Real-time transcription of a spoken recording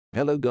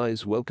Hello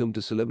guys, welcome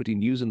to Celebrity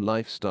News and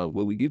Lifestyle,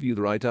 where we give you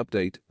the right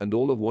update and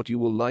all of what you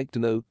will like to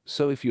know.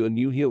 So if you are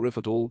new here, if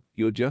at all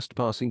you're just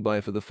passing by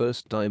for the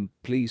first time,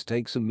 please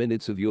take some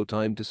minutes of your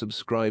time to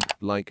subscribe,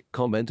 like,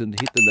 comment and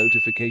hit the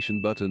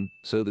notification button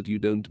so that you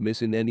don't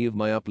miss in any of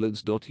my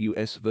uploads.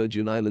 US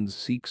Virgin Islands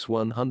seeks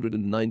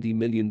 $190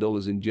 million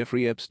in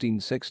Jeffrey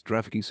Epstein's sex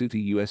trafficking suit.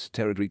 US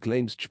territory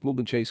claims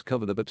Morgan Chase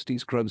covered up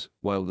Epstein's crimes,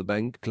 while the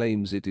bank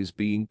claims it is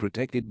being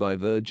protected by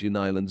Virgin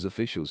Islands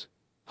officials.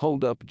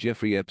 Hold up.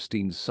 Jeffrey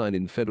Epstein's sign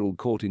in federal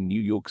court in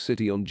New York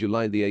City on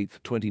July 8,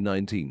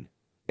 2019.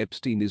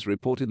 Epstein is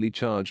reportedly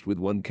charged with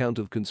one count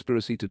of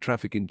conspiracy to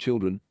traffic in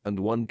children and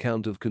one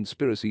count of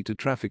conspiracy to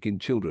traffic in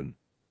children.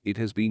 It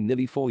has been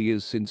nearly 4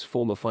 years since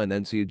former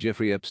financier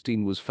Jeffrey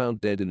Epstein was found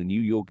dead in a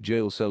New York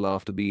jail cell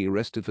after being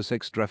arrested for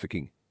sex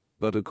trafficking.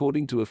 But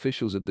according to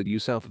officials at the New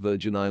South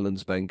Virgin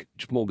Islands Bank,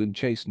 Morgan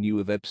Chase knew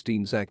of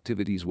Epstein's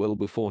activities well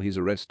before his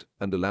arrest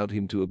and allowed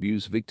him to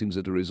abuse victims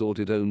at a resort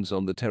it owns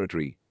on the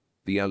territory.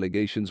 The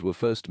allegations were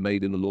first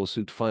made in a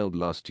lawsuit filed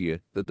last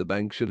year that the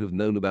bank should have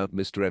known about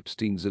Mr.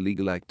 Epstein's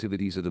illegal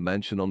activities at a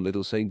mansion on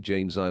Little St.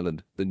 James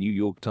Island, the New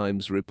York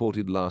Times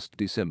reported last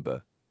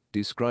December.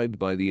 Described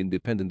by The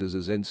Independent as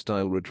a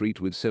Zen-style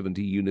retreat with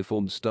 70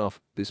 uniformed staff,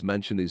 this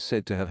mansion is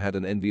said to have had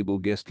an enviable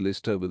guest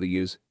list over the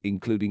years,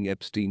 including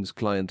Epstein's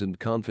client and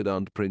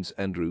confidant Prince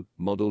Andrew,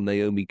 model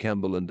Naomi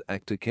Campbell and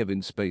actor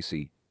Kevin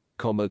Spacey,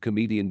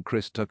 comedian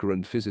Chris Tucker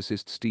and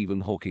physicist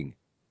Stephen Hawking.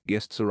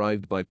 Guests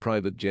arrived by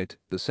private jet,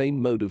 the same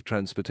mode of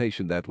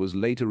transportation that was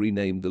later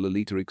renamed the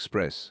Lolita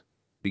Express,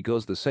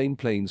 because the same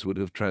planes would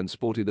have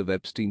transported of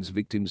Epstein's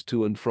victims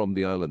to and from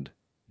the island.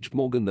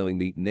 Morgan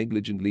knowingly,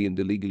 negligently and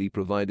illegally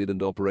provided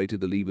and operated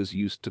the levers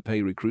used to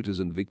pay recruiters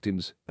and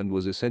victims, and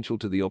was essential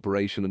to the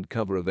operation and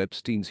cover of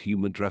Epstein's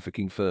human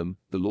trafficking firm,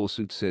 the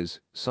lawsuit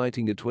says,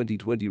 citing a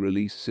 2020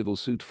 release civil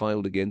suit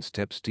filed against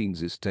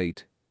Epstein's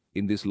estate.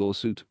 In this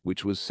lawsuit,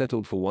 which was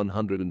settled for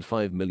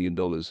 $105 million,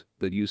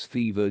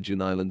 the Virgin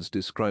Islands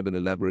describe an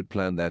elaborate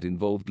plan that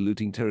involved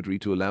looting territory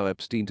to allow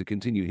Epstein to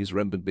continue his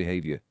rampant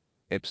behavior.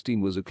 Epstein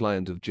was a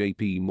client of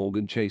J.P.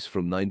 Morgan Chase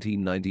from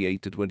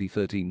 1998 to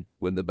 2013,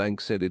 when the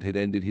bank said it had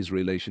ended his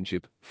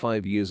relationship,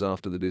 5 years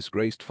after the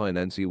disgraced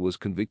financier was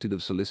convicted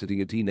of soliciting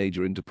a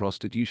teenager into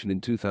prostitution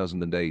in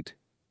 2008.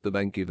 The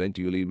bank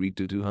eventually agreed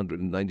to a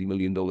 $290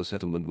 million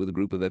settlement with a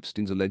group of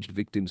Epstein's alleged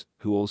victims,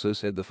 who also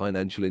said the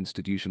financial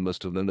institution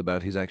must have known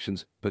about his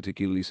actions,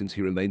 particularly since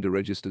he remained a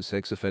registered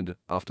sex offender.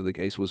 After the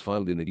case was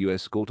filed in a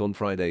U.S. court on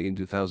Friday in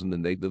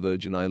 2008, the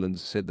Virgin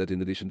Islands said that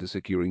in addition to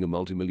securing a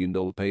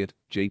multi-million-dollar payout,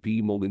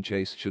 J.P. Morgan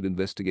Chase should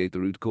investigate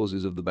the root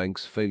causes of the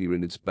bank's failure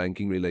in its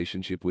banking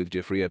relationship with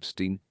Jeffrey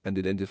Epstein and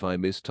identify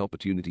missed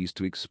opportunities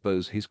to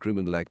expose his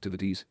criminal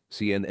activities,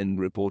 CNN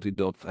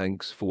reported.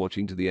 Thanks for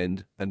watching to the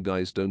end, and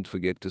guys, don't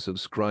forget to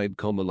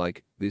subscribe,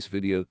 like this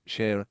video,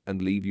 share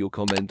and leave your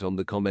comment on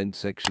the comment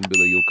section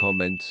below. Your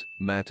comments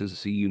matters.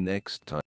 See you next time.